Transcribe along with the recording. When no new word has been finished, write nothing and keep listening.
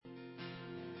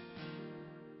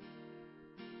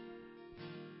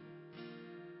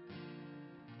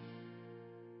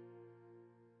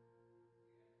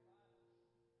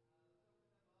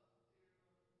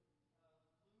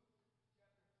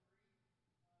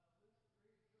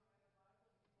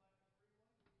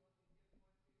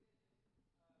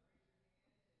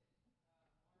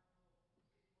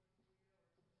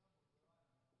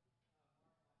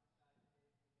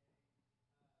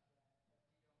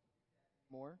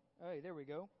more. Hey, there we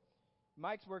go.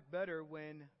 Mics work better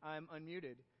when I'm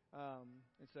unmuted.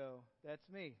 And so that's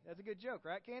me. That's a good joke,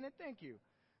 right, Cannon? Thank you.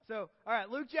 So, all right,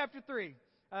 Luke chapter 3.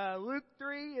 Luke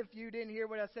 3, if you didn't hear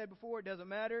what I said before, it doesn't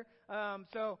matter.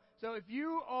 So if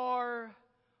you are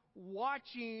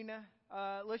watching,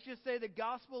 let's just say the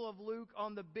Gospel of Luke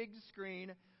on the big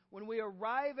screen, when we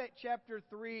arrive at chapter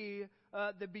 3,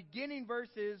 the beginning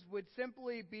verses would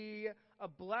simply be a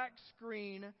black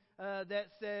screen that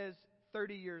says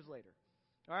 30 years later.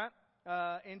 All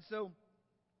right? And so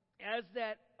as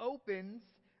that opens,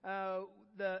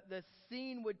 the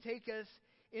scene would take us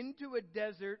into a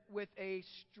desert with a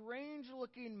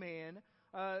strange-looking man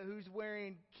who's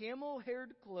wearing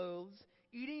camel-haired clothes,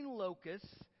 eating locusts,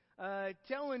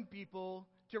 telling people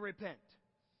to repent.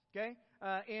 Okay?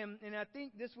 And I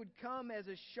think this would come as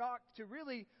a shock to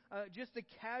really just a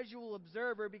casual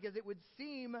observer, because it would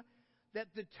seem that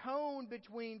the tone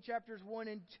between chapters 1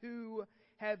 and 2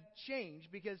 have changed,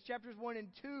 because chapters 1 and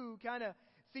 2 kind of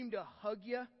seem to hug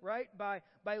you, right?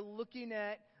 By looking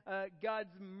at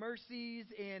God's mercies,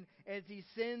 and as He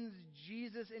sends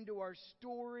Jesus into our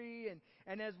story,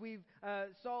 and as we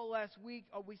saw last week,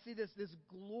 we see this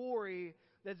glory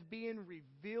that's being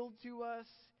revealed to us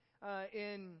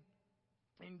in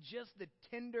just the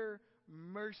tender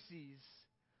mercies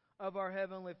of our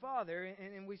Heavenly Father.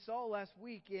 And we saw last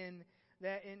week in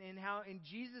how in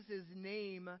Jesus'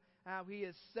 name, how He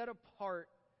is set apart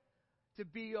to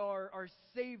be our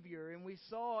Savior. And we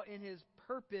saw in His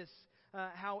purpose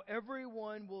how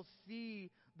everyone will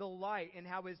see the light and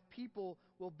how His people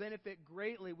will benefit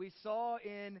greatly. We saw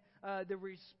in the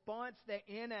response that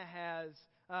Anna has,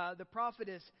 the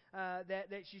prophetess,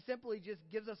 that she simply just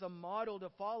gives us a model to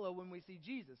follow when we see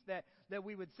Jesus. That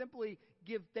we would simply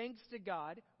give thanks to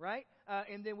God, right?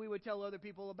 And then we would tell other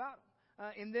people about Him.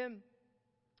 And then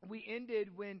we ended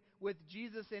with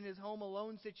Jesus in His home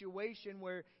alone situation,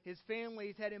 where His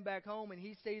family's heading back home and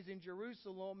He stays in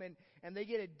Jerusalem, and they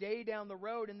get a day down the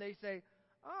road and they say,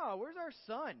 "Oh, where's our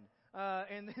son?"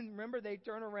 And then remember, they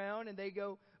turn around and they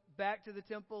go back to the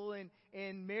temple,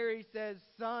 and Mary says,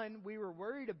 "Son, we were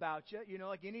worried about you,"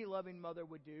 like any loving mother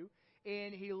would do.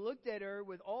 And He looked at her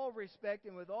with all respect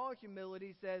and with all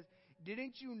humility, says,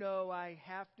 "Didn't you know I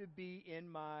have to be in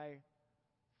my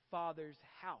Father's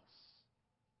house?"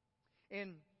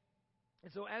 And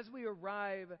so as we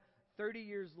arrive 30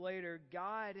 years later,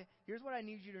 God, here's what I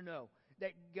need you to know,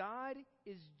 that God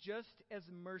is just as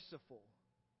merciful.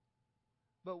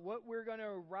 But what we're going to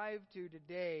arrive to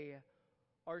today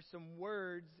are some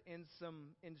words and some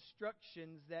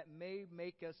instructions that may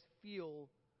make us feel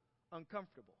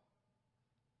uncomfortable.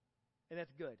 And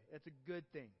that's good. That's a good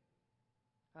thing.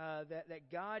 That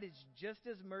God is just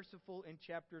as merciful in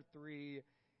chapter 3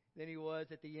 than He was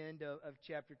at the end of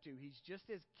chapter 2. He's just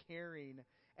as caring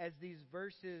as these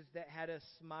verses that had us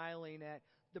smiling at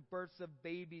the births of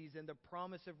babies and the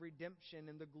promise of redemption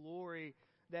and the glory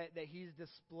that He's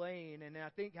displaying. And I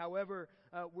think, however,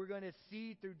 we're going to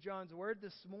see through John's word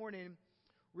this morning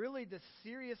really the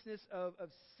seriousness of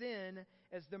sin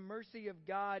as the mercy of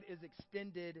God is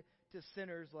extended to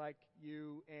sinners like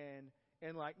you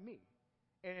and like me.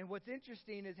 And what's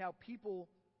interesting is how people,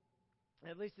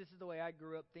 at least this is the way I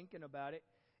grew up thinking about it,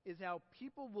 is how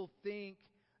people will think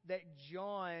that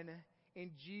John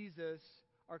and Jesus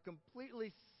are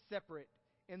completely separate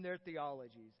in their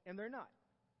theologies, and they're not.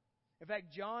 In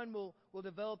fact, John will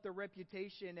develop the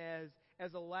reputation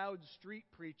as a loud street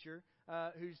preacher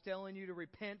who's telling you to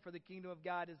repent, for the kingdom of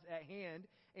God is at hand.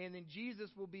 And then Jesus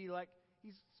will be like,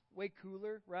 he's way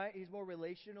cooler, right? He's more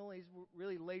relational. He's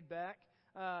really laid back.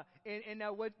 And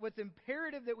now what's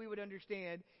imperative that we would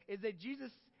understand is that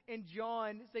Jesus and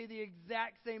John say the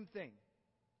exact same thing.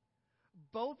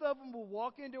 Both of them will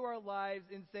walk into our lives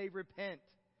and say, "Repent,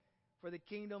 for the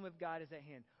kingdom of God is at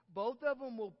hand." Both of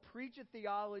them will preach a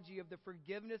theology of the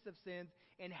forgiveness of sins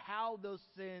and how those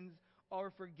sins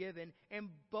are forgiven. And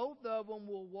both of them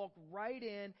will walk right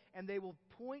in, and they will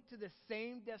point to the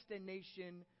same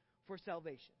destination for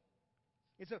salvation.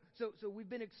 And so we've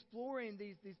been exploring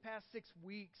these past 6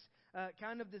 weeks,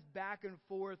 kind of this back and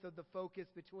forth of the focus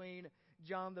between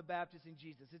John the Baptist and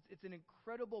Jesus. It's an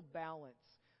incredible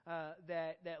balance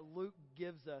that Luke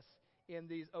gives us in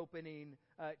these opening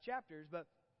chapters.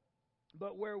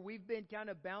 But where we've been kind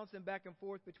of bouncing back and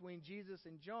forth between Jesus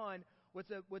and John,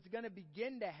 what's going to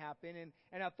begin to happen,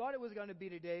 and I thought it was going to be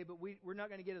today, but we're not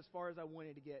going to get as far as I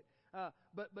wanted to get.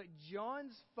 But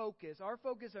John's focus, our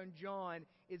focus on John,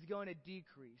 is going to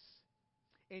decrease.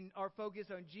 And our focus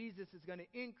on Jesus is going to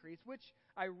increase, which,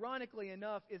 ironically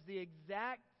enough, is the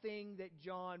exact thing that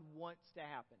John wants to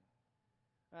happen.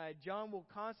 John will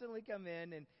constantly come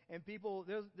in, and people,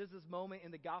 there's this moment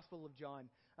in the Gospel of John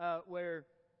where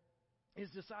his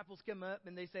disciples come up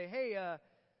and they say, hey,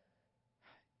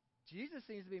 Jesus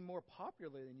seems to be more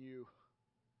popular than you.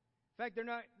 In fact,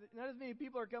 not as many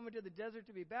people are coming to the desert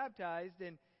to be baptized,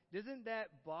 and doesn't that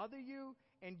bother you?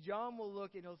 And John will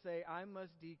look and he'll say, I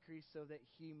must decrease so that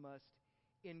he must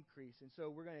increase. And so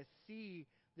we're going to see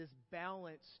this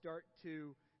balance start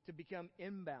to become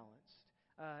imbalanced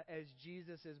as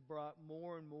Jesus has brought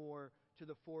more and more to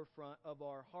the forefront of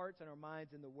our hearts and our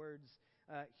minds and the words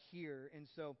here. And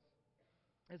so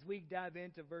as we dive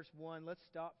into verse 1, let's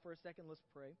stop for a second. Let's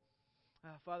pray.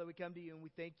 Father, we come to you and we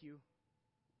thank you.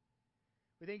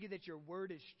 We thank you that your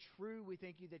word is true. We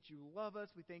thank you that you love us.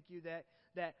 We thank you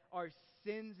that our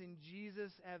sins in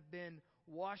Jesus have been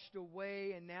washed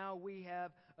away, and now we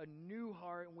have a new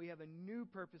heart and we have a new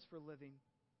purpose for living,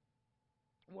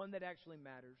 one that actually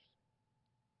matters.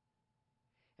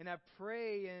 And I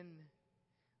pray in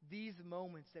these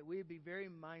moments that we would be very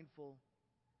mindful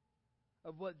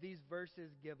of what these verses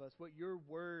give us, what your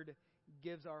word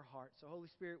gives our hearts. So Holy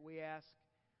Spirit, we ask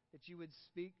that you would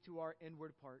speak to our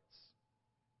inward parts.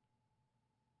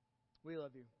 We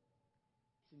love you.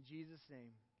 It's in Jesus'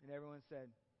 name. And everyone said,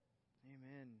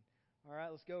 amen. All right,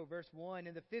 let's go. Verse 1.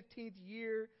 In the 15th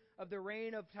year of the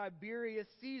reign of Tiberius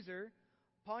Caesar,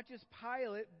 Pontius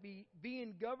Pilate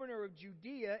being governor of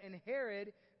Judea, and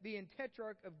Herod being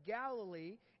tetrarch of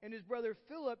Galilee, and his brother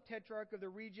Philip tetrarch of the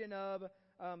region of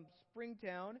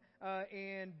Springtown,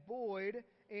 and Boyd,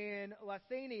 and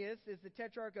Lysanias is the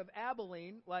tetrarch of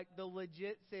Abilene, like the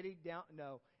legit city down.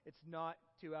 No, it's not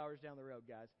 2 hours down the road,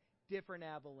 guys. Different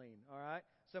Abilene, all right?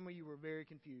 Some of you were very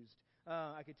confused,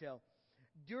 I could tell.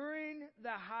 During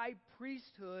the high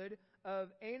priesthood of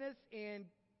Annas and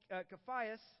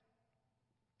Caiaphas,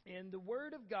 and the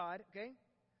word of God, okay?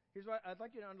 Here's what I'd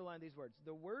like you to underline these words.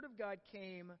 The word of God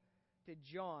came to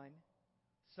John,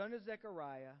 son of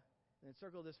Zechariah, and then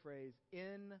circle this phrase,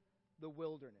 in the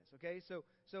wilderness, okay? So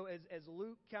as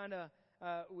Luke kind of,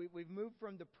 we've moved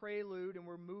from the prelude and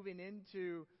we're moving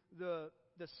into the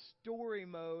story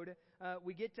mode,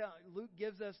 Luke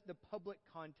gives us the public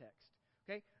context.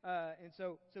 Okay, and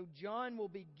so John will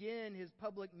begin his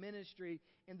public ministry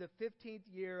in the 15th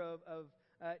year of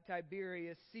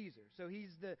Tiberius Caesar. So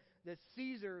he's the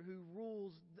Caesar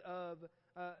who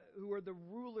are the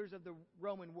rulers of the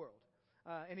Roman world.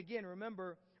 And again,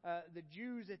 remember, the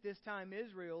Jews at this time,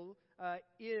 Israel,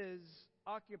 is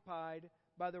occupied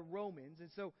by the Romans.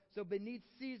 And so beneath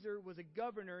Caesar was a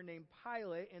governor named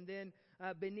Pilate, and then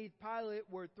beneath Pilate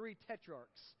were three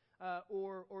tetrarchs,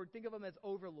 or think of them as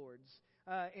overlords.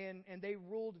 And they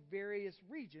ruled various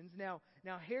regions. Now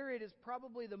Herod is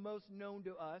probably the most known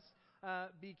to us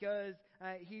because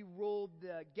he ruled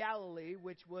Galilee,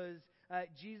 which was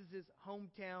Jesus'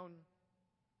 hometown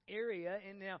area.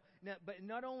 And now, but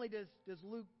not only does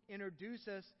Luke introduce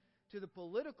us to the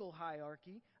political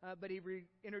hierarchy, but he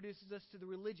introduces us to the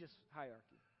religious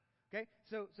hierarchy. Okay,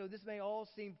 so this may all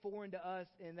seem foreign to us,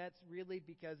 and that's really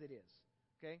because it is.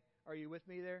 Okay, are you with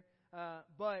me there?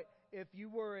 But if you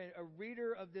were a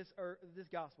reader of this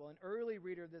gospel, an early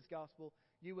reader of this gospel,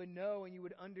 you would know and you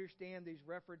would understand these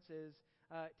references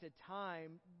to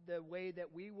time the way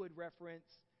that we would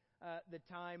reference the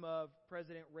time of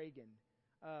President Reagan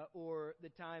or the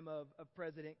time of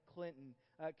President Clinton,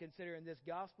 considering this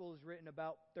gospel is written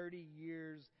about 30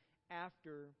 years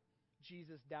after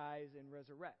Jesus dies and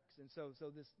resurrects. And so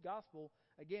this gospel,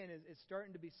 again, is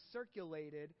starting to be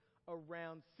circulated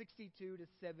around 62 to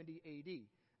 70 A.D.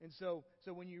 And so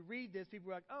when you read this,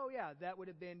 people are like, oh yeah, that would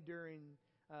have been during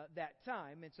that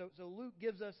time. And so Luke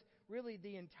gives us really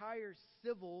the entire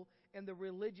civil and the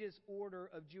religious order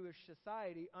of Jewish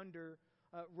society under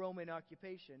Roman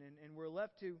occupation. And we're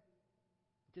left to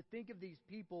think of these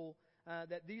people,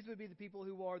 that these would be the people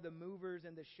who are the movers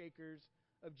and the shakers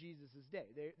of Jesus' day.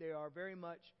 They are very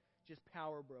much just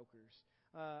power brokers.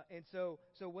 And so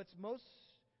what's most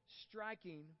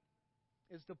striking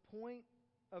is the point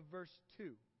of verse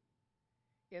 2,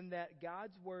 in that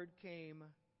God's word came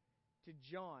to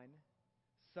John,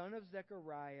 son of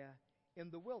Zechariah, in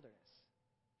the wilderness.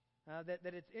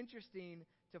 That it's interesting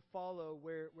to follow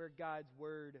where God's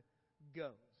word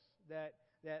goes. That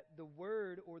the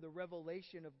word or the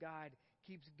revelation of God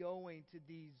keeps going to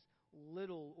these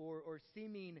little or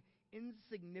seeming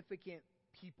insignificant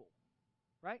people.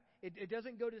 Right? It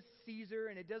doesn't go to Caesar,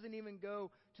 and it doesn't even go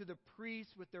to the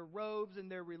priests with their robes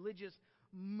and their religious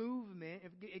movement.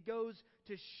 It goes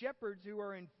to shepherds who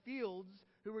are in fields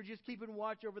who are just keeping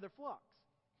watch over their flocks.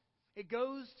 It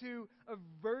goes to a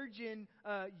virgin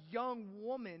young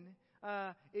woman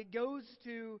it goes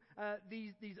to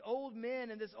these old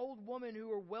men and this old woman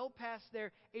who are well past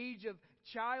their age of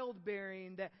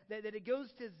childbearing. That it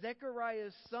goes to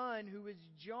Zechariah's son, who is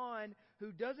John,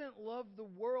 who doesn't love the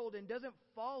world and doesn't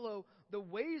follow the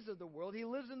ways of the world. He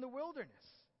lives in the wilderness.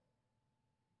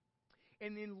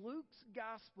 And in Luke's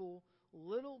gospel,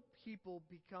 little people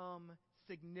become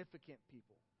significant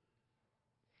people.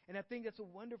 And I think that's a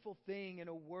wonderful thing in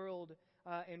a world,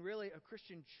 and really a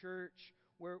Christian church,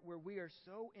 where we are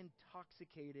so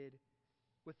intoxicated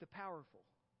with the powerful.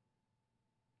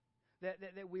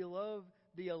 That we love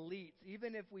the elites,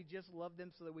 even if we just love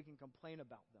them so that we can complain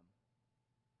about them.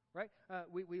 Right?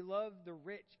 We love the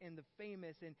rich and the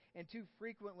famous, and too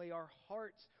frequently our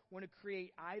hearts want to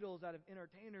create idols out of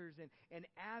entertainers and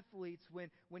athletes when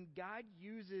God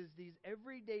uses these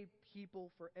everyday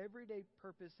people for everyday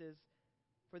purposes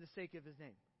for the sake of His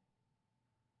name.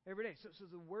 Every day. So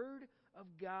the Word of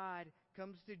God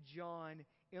comes to John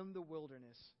in the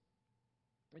wilderness.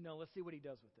 And now let's see what he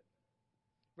does with it.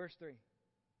 Verse 3.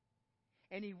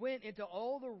 And he went into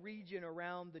all the region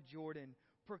around the Jordan,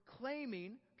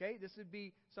 proclaiming, okay, this would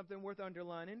be something worth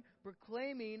underlining,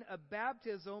 proclaiming a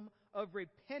baptism of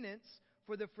repentance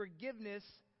for the forgiveness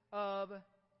of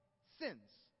sins.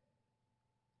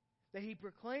 That he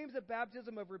proclaims a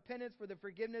baptism of repentance for the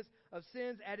forgiveness of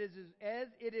sins, as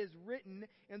it is written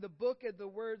in the book of the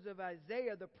words of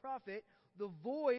Isaiah the prophet, the voice